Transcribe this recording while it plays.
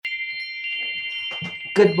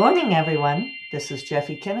Good morning, everyone. This is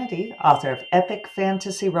Jeffe Kennedy, author of Epic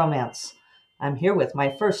Fantasy Romance. I'm here with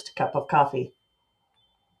my first cup of coffee.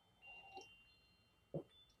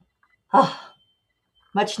 Ah,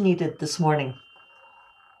 much needed this morning.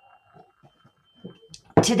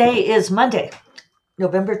 Today is Monday,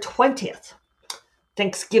 November 20th,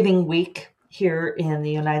 Thanksgiving week here in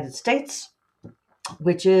the United States,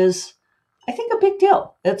 which is, I think, a big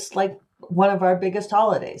deal. It's like one of our biggest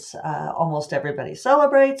holidays. Almost everybody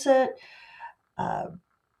celebrates it. Uh,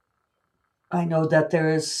 I know that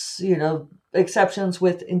there's, exceptions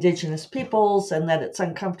with indigenous peoples and that it's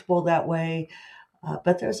uncomfortable that way.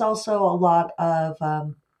 But there's also a lot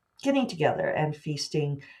of getting together and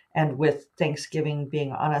feasting. And with Thanksgiving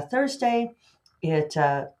being on a Thursday, it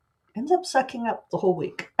ends up sucking up the whole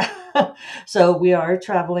week. So we are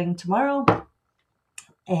traveling tomorrow.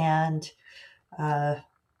 And uh,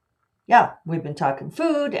 yeah, we've been talking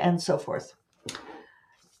food and so forth.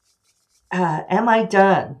 Am I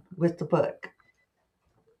done with the book?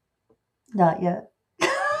 Not yet.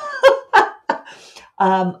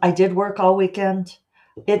 I did work all weekend.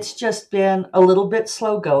 It's just been a little bit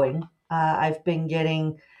slow going. I've been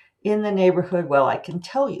getting in the neighborhood. Well, I can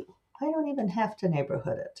tell you, I don't even have to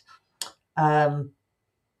neighborhood it. Um,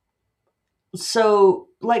 so,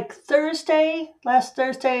 like last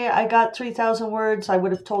Thursday, I got 3,000 words. I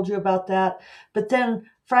would have told you about that. But then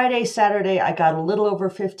Friday, Saturday, I got a little over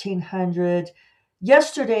 1,500.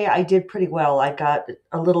 Yesterday, I did pretty well. I got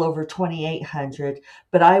a little over 2,800,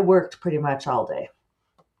 but I worked pretty much all day.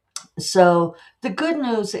 So the good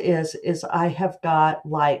news is I have got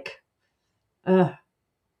like uh,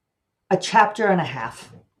 a chapter and a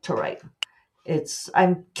half to write.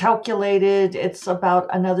 I'm calculated. It's about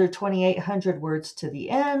another 2,800 words to the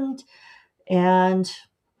end, and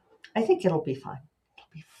I think it'll be fine. It'll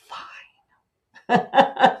be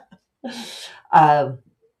fine. um,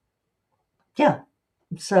 yeah.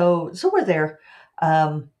 So we're there.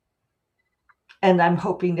 Um, and I'm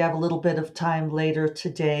hoping to have a little bit of time later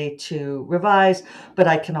today to revise, but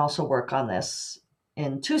I can also work on this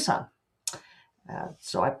in Tucson.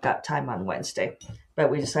 So I've got time on Wednesday. But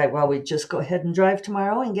we decided, well, we just go ahead and drive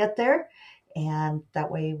tomorrow and get there. And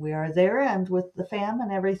that way we are there and with the fam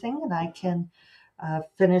and everything. And I can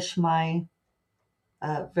finish my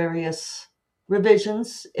various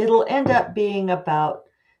revisions. It'll end up being about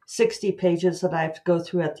 60 pages that I have to go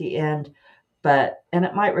through at the end. And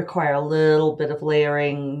it might require a little bit of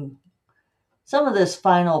layering. Some of this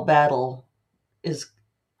final battle is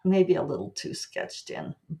maybe a little too sketched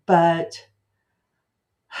in, but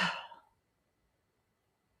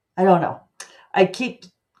I don't know.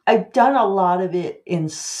 I've done a lot of it in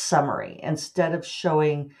summary instead of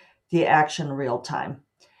showing the action real time.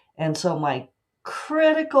 And so my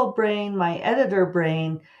critical brain, my editor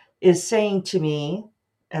brain is saying to me,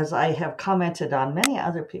 as I have commented on many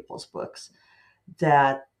other people's books,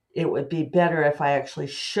 that it would be better if I actually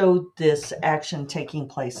showed this action taking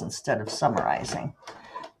place instead of summarizing.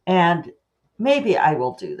 And maybe I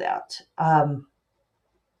will do that.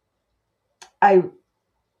 I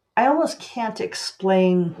I almost can't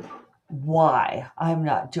explain why I'm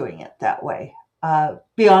not doing it that way,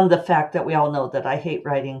 beyond the fact that we all know that I hate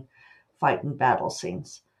writing fight and battle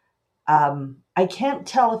scenes. I can't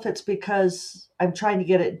tell if it's because I'm trying to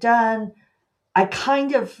get it done. I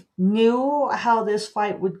kind of knew how this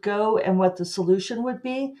fight would go and what the solution would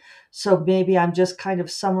be. So maybe I'm just kind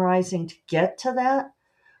of summarizing to get to that.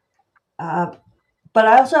 Uh, but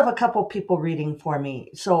I also have a couple people reading for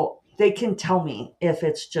me. So they can tell me if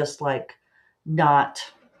it's just like not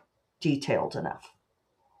detailed enough.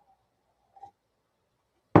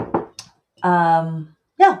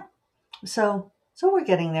 Yeah, so we're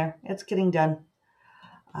getting there. It's getting done.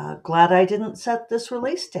 Glad I didn't set this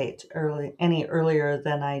release date any earlier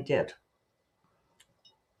than I did.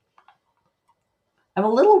 I'm a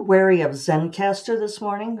little wary of Zencaster this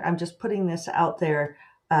morning. I'm just putting this out there.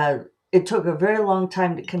 It took a very long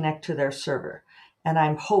time to connect to their server, and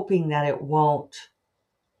I'm hoping that it won't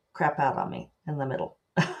crap out on me in the middle.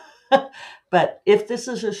 But if this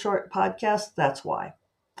is a short podcast, that's why.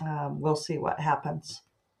 We'll see what happens.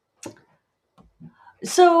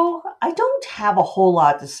 So I don't have a whole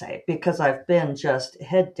lot to say because I've been just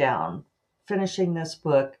head down finishing this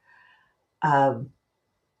book. Um,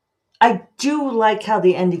 I do like how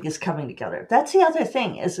the ending is coming together. That's the other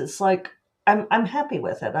thing is it's like I'm happy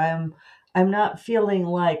with it. I'm not feeling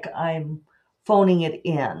like I'm phoning it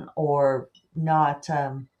in or not.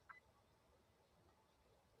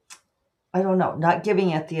 I don't know, not giving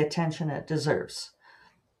it the attention it deserves.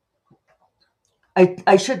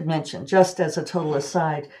 I should mention, just as a total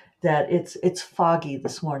aside, that it's foggy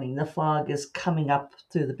this morning. The fog is coming up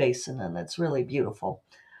through the basin, and it's really beautiful.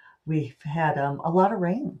 We've had a lot of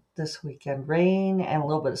rain this weekend, rain and a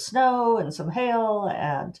little bit of snow and some hail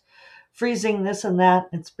and freezing this and that.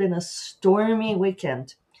 It's been a stormy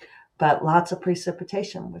weekend, but lots of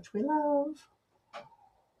precipitation, which we love.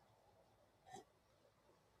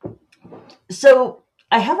 So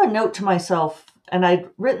I have a note to myself, and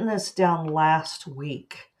I'd written this down last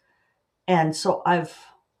week. And so I've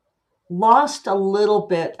lost a little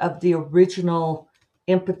bit of the original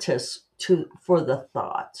impetus for the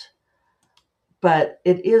thought, but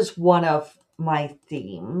it is one of my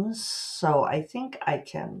themes, so I think I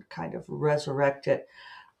can kind of resurrect it.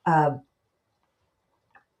 I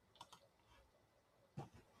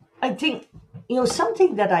think,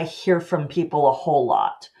 something that I hear from people a whole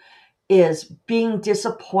lot is being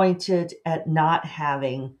disappointed at not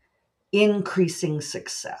having increasing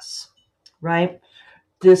success, right?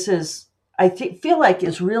 This is, feel like,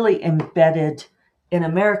 is really embedded in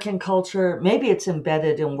American culture. Maybe it's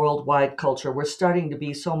embedded in worldwide culture. We're starting to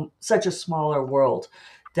be such a smaller world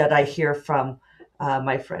that I hear from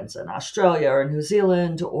my friends in Australia or New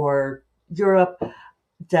Zealand or Europe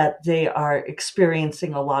that they are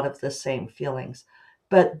experiencing a lot of the same feelings.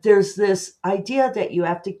 But there's this idea that you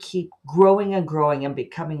have to keep growing and growing and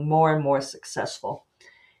becoming more and more successful.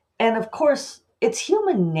 And of course, it's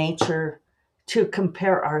human nature to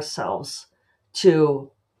compare ourselves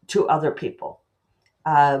to other people.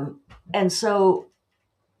 And so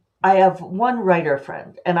I have one writer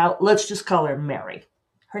friend, and let's just call her Mary.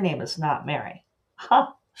 Her name is not Mary. Huh.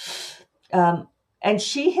 And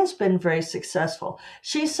she has been very successful.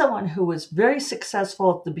 She's someone who was very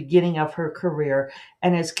successful at the beginning of her career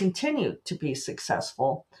and has continued to be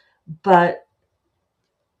successful. But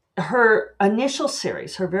her initial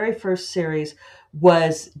series, her very first series,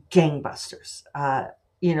 was gangbusters.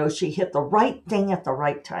 She hit the right thing at the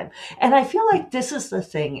right time. And I feel like this is the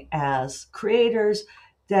thing as creators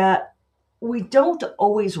that we don't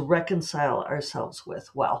always reconcile ourselves with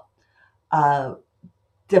well.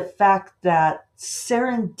 The fact that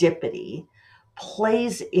serendipity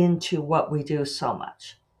plays into what we do so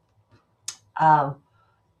much.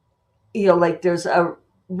 Like there's a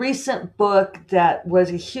recent book that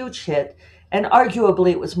was a huge hit, and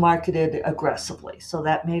arguably it was marketed aggressively, so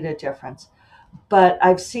that made a difference. But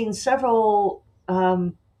I've seen several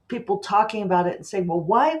people talking about it and saying, well,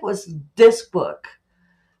 why was this book,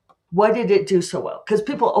 why did it do so well? Because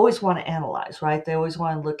people always want to analyze, right? They always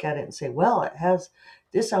want to look at it and say, well, it has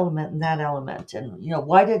this element and that element, and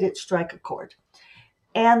why did it strike a chord?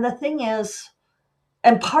 And the thing is,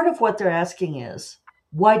 and part of what they're asking is,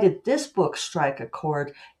 why did this book strike a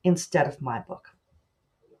chord instead of my book?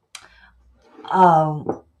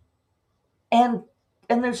 And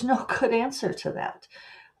there's no good answer to that.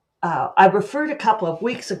 I referred a couple of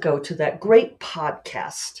weeks ago to that great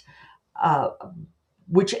podcast,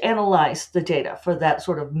 which analyzed the data for that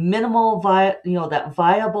sort of minimal, that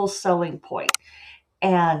viable selling point.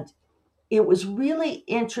 And it was really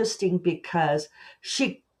interesting because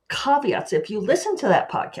she caveats, if you listen to that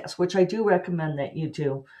podcast, which I do recommend that you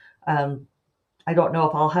do. I don't know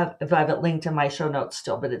if I have it linked in my show notes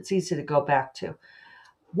still, but it's easy to go back to.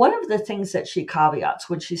 One of the things that she caveats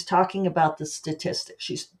when she's talking about the statistics,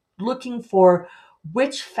 she's looking for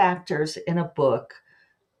which factors in a book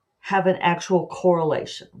have an actual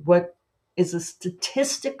correlation. What is a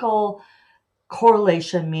statistical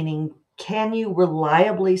correlation, meaning can you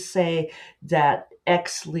reliably say that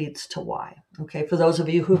X leads to Y? Okay, for those of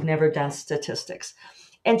you who've never done statistics.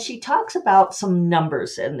 And she talks about some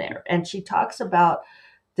numbers in there. And she talks about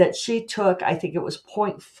that she took, I think it was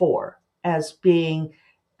 0.4 as being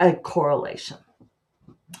a correlation.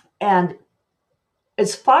 And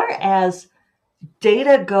as far as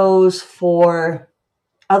data goes for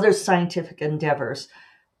other scientific endeavors,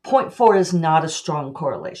 0.4 is not a strong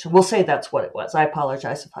correlation. We'll say that's what it was. I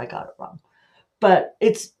apologize if I got it wrong. But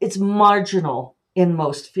it's marginal in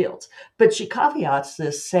most fields. But she caveats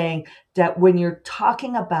this saying that when you're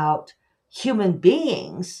talking about human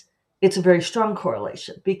beings, it's a very strong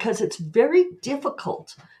correlation because it's very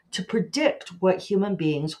difficult to predict what human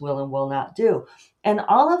beings will and will not do. And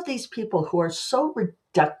all of these people who are so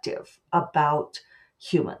reductive about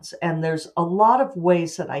humans, and there's a lot of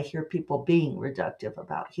ways that I hear people being reductive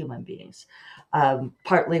about human beings,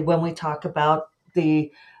 partly when we talk about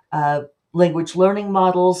the language learning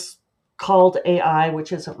models called AI,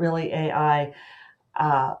 which isn't really AI.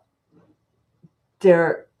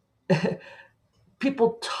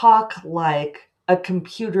 People talk like a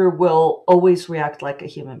computer will always react like a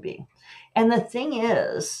human being. And the thing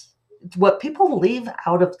is, what people leave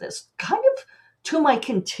out of this kind of to my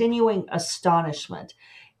continuing astonishment,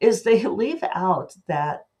 is they leave out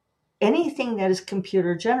that anything that is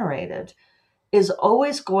computer generated is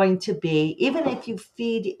always going to be, even if you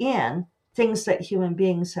feed in things that human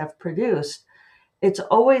beings have produced, it's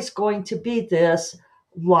always going to be this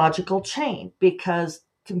logical chain, because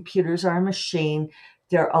computers are a machine.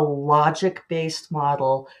 They're a logic based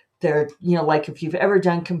model. They're, like if you've ever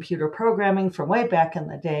done computer programming from way back in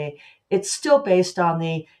the day, it's still based on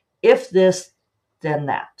the if this, then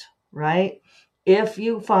that, right? If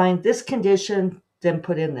you find this condition, then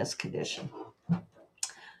put in this condition.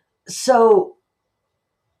 So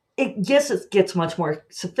it gets much more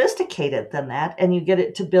sophisticated than that, and you get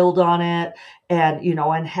it to build on it, and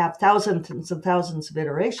and have thousands and thousands of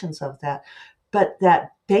iterations of that. But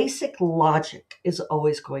that basic logic is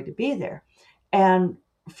always going to be there. And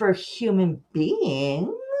for human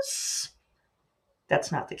beings,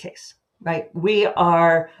 that's not the case, right? We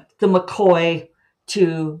are the McCoy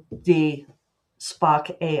to the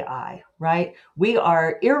Spock AI, right? We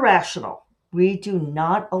are irrational. We do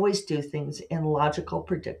not always do things in logical,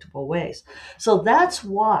 predictable ways. So that's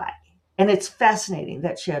why, and it's fascinating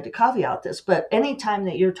that she had to caveat this, but anytime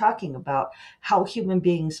that you're talking about how human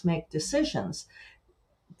beings make decisions,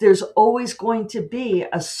 there's always going to be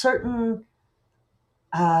a certain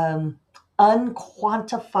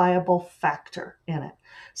unquantifiable factor in it.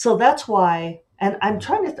 So that's why, and I'm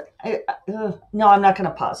trying to, no, I'm not going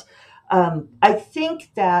to pause. I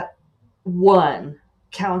think that one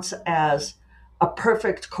counts as a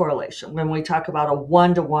perfect correlation when we talk about a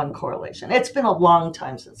one-to-one correlation. It's been a long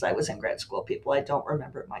time since I was in grad school, people. I don't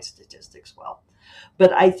remember my statistics well.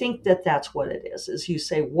 But I think that that's what it is you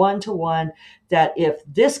say one-to-one, that if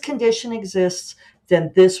this condition exists,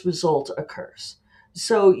 then this result occurs.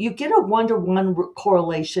 So you get a one-to-one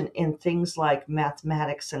correlation in things like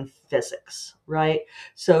mathematics and physics, right?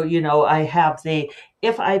 So, I have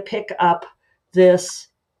if I pick up this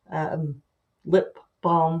lip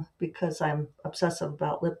balm, because I'm obsessive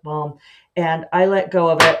about lip balm, and I let go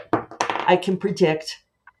of it, I can predict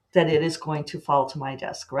that it is going to fall to my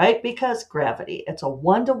desk, right? Because gravity, it's a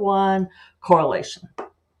one-to-one correlation.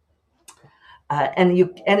 And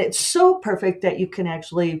it's so perfect that you can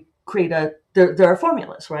actually create there are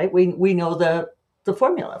formulas, right? We know the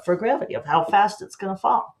formula for gravity of how fast it's going to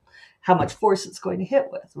fall, how much force it's going to hit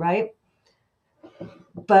with, right?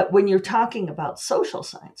 But when you're talking about social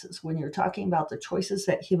sciences, when you're talking about the choices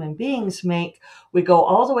that human beings make, we go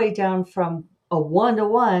all the way down from a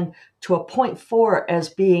one-to-one to a 0.4 as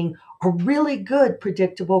being a really good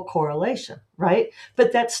predictable correlation, right?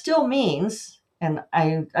 But that still means, and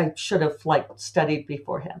I should have studied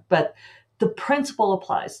beforehand, but the principle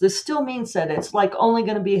applies. This still means that it's only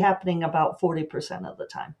going to be happening about 40% of the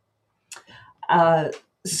time.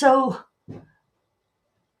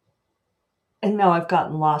 And now I've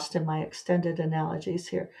gotten lost in my extended analogies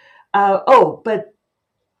here. But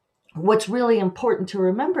what's really important to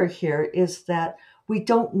remember here is that we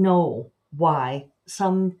don't know why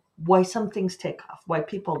some things take off, why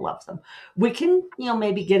people love them. We can,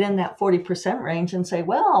 maybe get in that 40% range and say,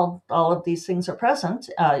 well, all of these things are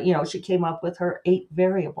present. She came up with her 8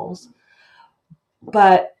 variables.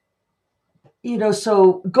 But,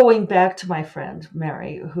 so going back to my friend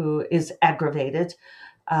Mary, who is aggravated,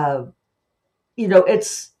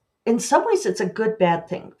 it's in some ways it's a good bad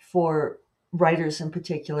thing for writers in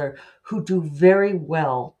particular who do very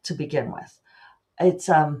well to begin with. It's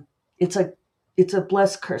a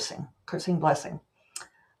blessed cursing blessing.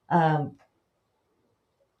 I'm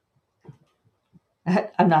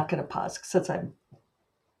not going to pause since I'm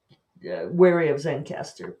wary of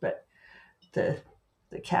Zencastr, but the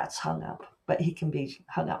cat's hung up, but he can be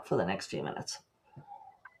hung up for the next few minutes.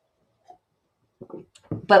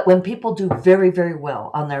 But when people do very, very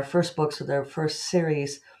well on their first books or their first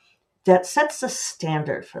series, that sets the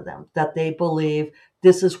standard for them, that they believe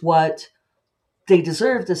this is what they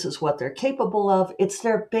deserve, this is what they're capable of. It's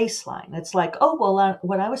their baseline. It's like, oh, well,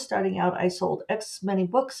 when I was starting out, I sold X many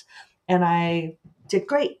books and I did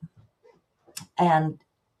great. And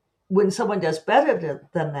when someone does better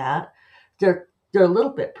than that, they're a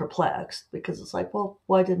little bit perplexed, because it's like, well,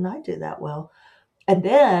 why didn't I do that well? And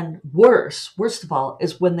then worst of all,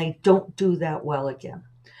 is when they don't do that well again,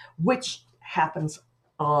 which happens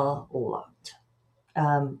a lot.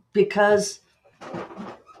 Because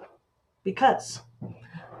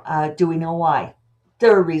do we know why?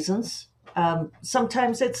 There are reasons.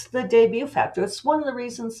 Sometimes it's the debut factor. It's one of the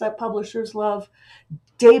reasons that publishers love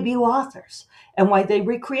debut authors and why they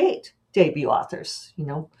recreate debut authors,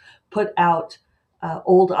 put out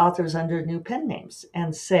old authors under new pen names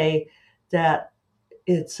and say that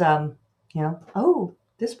it's, oh,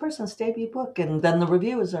 this person's debut book. And then the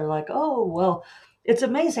reviews are like, oh, well, it's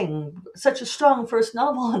amazing. Such a strong first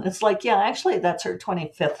novel. And it's like, yeah, actually, that's her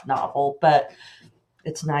 25th novel, but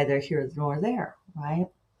it's neither here nor there, right?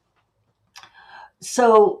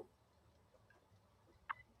 So,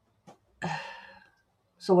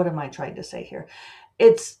 so what am I trying to say here?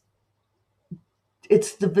 It's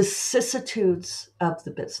it's the vicissitudes of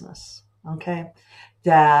the business, okay,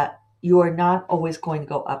 that you are not always going to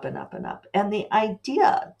go up and up and up. And the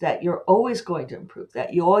idea that you're always going to improve,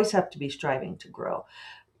 that you always have to be striving to grow,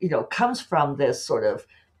 comes from this sort of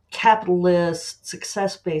capitalist,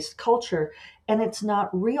 success based culture. And it's not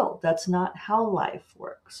real. That's not how life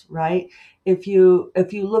works, right? If you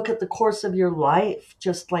look at the course of your life,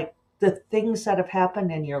 just like the things that have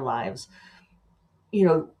happened in your lives, you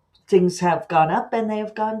know, things have gone up and they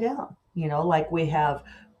have gone down. Like we have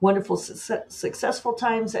wonderful, successful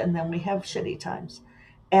times and then we have shitty times.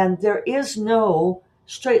 And there is no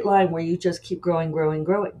straight line where you just keep growing, growing,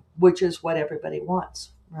 growing, which is what everybody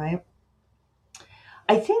wants, right?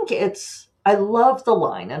 I love the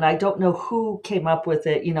line, and I don't know who came up with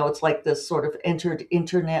it. It's like this sort of entered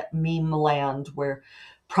internet meme land where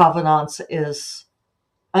provenance is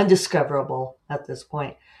undiscoverable at this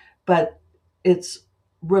point. But it's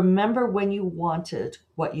remember when you wanted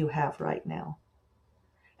what you have right now.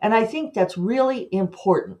 And I think that's really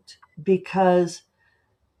important because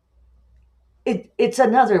it's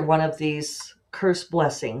another one of these curse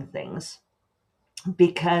blessing things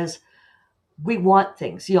because we want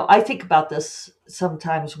things. I think about this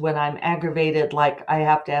sometimes when I'm aggravated, like I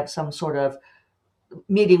have to have some sort of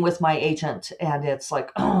meeting with my agent and it's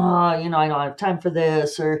like, oh, I don't have time for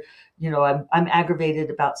this, or I'm aggravated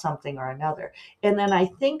about something or another. And then I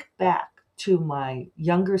think back to my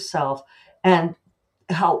younger self and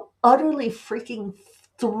how utterly freaking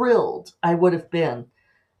thrilled I would have been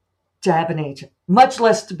to have an agent, much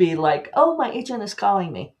less to be like, oh, my agent is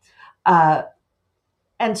calling me.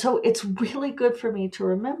 And so it's really good for me to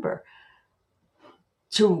remember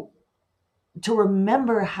to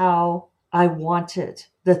remember how I wanted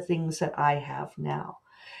the things that I have now.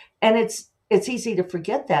 And it's easy to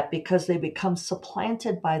forget that because they become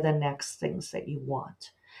supplanted by the next things that you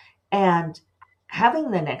want. And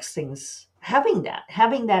having the next things, having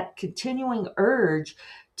that continuing urge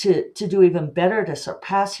to do even better, to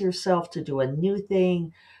surpass yourself, to do a new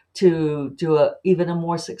thing, to do even a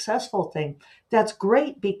more successful thing, that's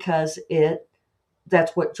great because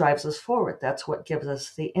that's what drives us forward. That's what gives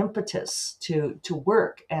us the impetus to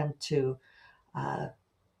work and to uh,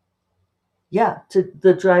 to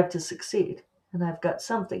the drive to succeed. And I've got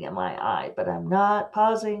something in my eye, but I'm not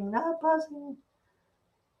pausing, not pausing.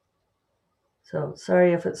 So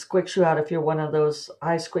sorry if it squicks you out if you're one of those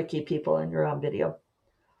eye squicky people and you're on video.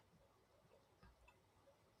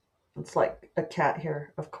 It's like a cat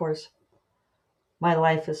here, of course. My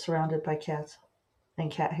life is surrounded by cats and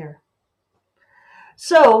cat hair.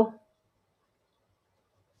 So,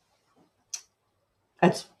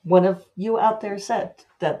 as one of you out there said,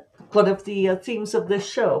 that one of the themes of this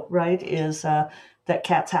show, right, is that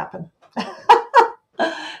cats happen.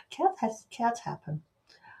 Cats happen.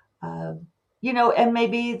 And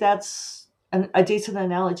maybe that's a decent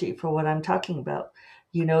analogy for what I'm talking about.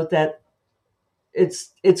 That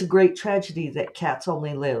it's a great tragedy that cats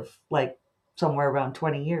only live like somewhere around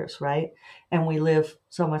 20 years, right? And we live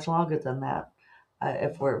so much longer than that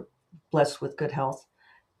if we're blessed with good health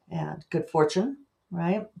and good fortune,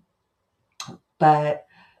 right? But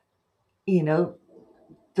you know,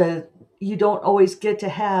 the you don't always get to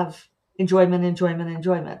have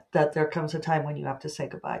enjoyment. That there comes a time when you have to say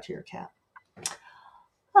goodbye to your cat.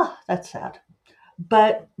 Oh, that's sad.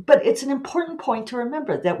 But it's an important point to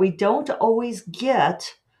remember that we don't always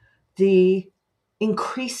get the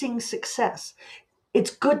increasing success.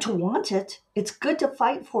 It's good to want it. It's good to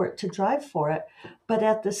fight for it, to drive for it. But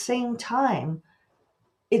at the same time,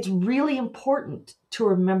 it's really important to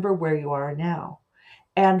remember where you are now.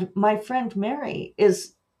 And my friend Mary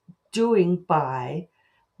is doing by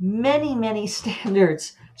many, many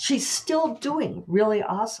standards. She's still doing really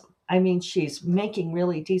awesome. I mean, she's making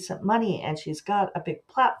really decent money and she's got a big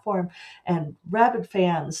platform and rabid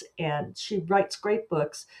fans and she writes great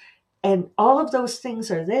books. And all of those things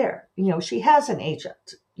are there. She has an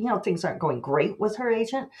agent. Things aren't going great with her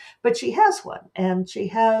agent, but she has one and she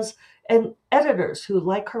has editors who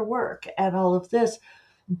like her work and all of this.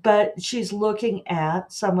 But she's looking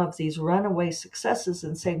at some of these runaway successes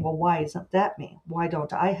and saying, well, why isn't that me? Why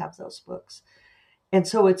don't I have those books? And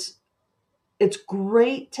so it's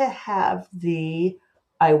great to have the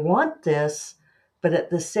I want this, but at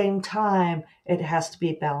the same time, it has to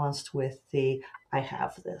be balanced with the I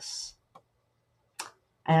have this.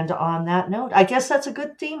 And on that note, I guess that's a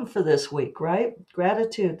good theme for this week, right?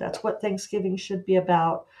 Gratitude. That's what Thanksgiving should be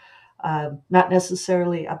about. Not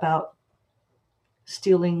necessarily about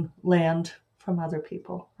stealing land from other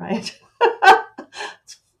people, right?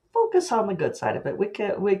 Let's focus on the good side of it.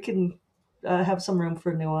 We can have some room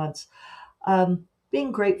for nuance.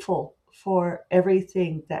 Being grateful for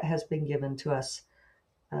everything that has been given to us.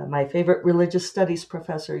 My favorite religious studies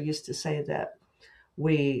professor used to say that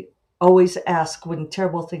we always ask when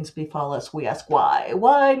terrible things befall us, we ask why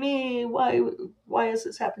me, why has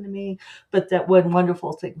this happened to me? But that when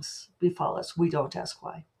wonderful things befall us, we don't ask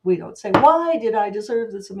why. We don't say, why did I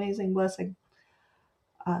deserve this amazing blessing?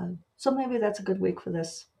 So maybe that's a good week for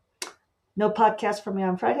this. No podcast for me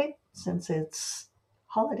on Friday since it's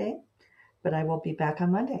holiday, but I will be back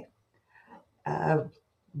on Monday uh,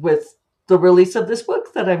 with the release of this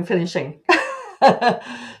book that I'm finishing.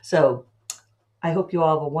 So I hope you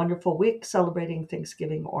all have a wonderful week celebrating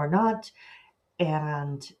Thanksgiving or not.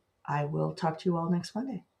 And I will talk to you all next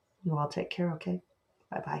Monday. You all take care, okay?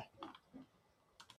 Bye bye.